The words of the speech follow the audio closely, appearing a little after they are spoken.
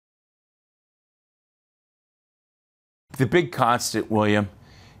the big constant, William,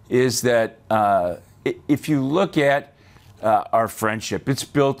 is that if you look at our friendship, it's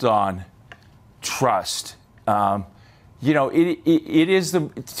built on trust. You know, it is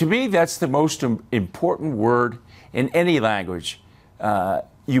to me, that's the most important word in any language.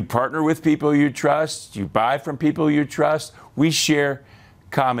 You partner with people you trust, you buy from people you trust, we share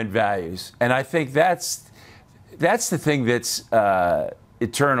common values. And I think that's the thing that's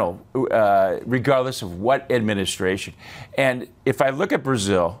eternal, regardless of what administration. And if I look at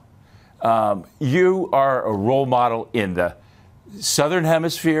Brazil, you are a role model in the Southern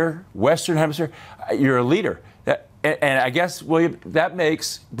Hemisphere, Western Hemisphere. You're a leader. And I guess, William, that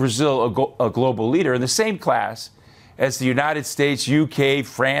makes Brazil a global leader in the same class as the United States, UK,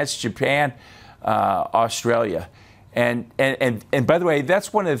 France, Japan, Australia. And by the way,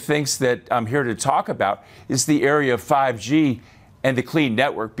 that's one of the things that I'm here to talk about is the area of 5G and the clean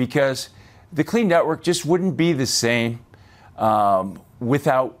network, because the clean network just wouldn't be the same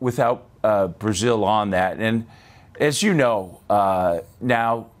without Brazil on that. And as you know,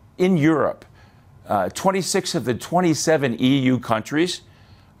 now in Europe, 26 of the 27 EU countries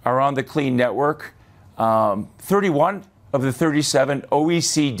are on the clean network. 31 of the 37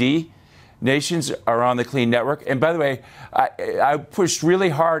 OECD nations are on the clean network. And by the way, I pushed really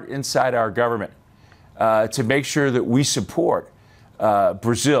hard inside our government to make sure that we support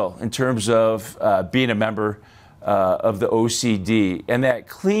Brazil in terms of being a member of the OECD. And that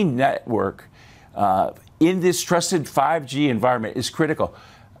clean network in this trusted 5G environment is critical.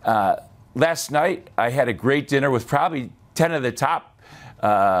 Last night, I had a great dinner with probably 10 of the top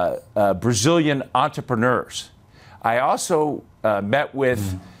Brazilian entrepreneurs. I also met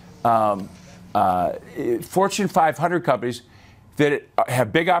with Fortune 500 companies that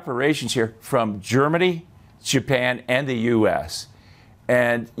have big operations here from Germany, Japan, and the U.S.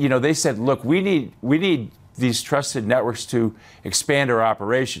 And you know, they said, "Look, we need these trusted networks to expand our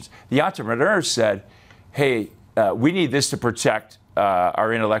operations." The entrepreneurs said, "Hey, we need this to protect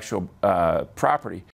our intellectual property."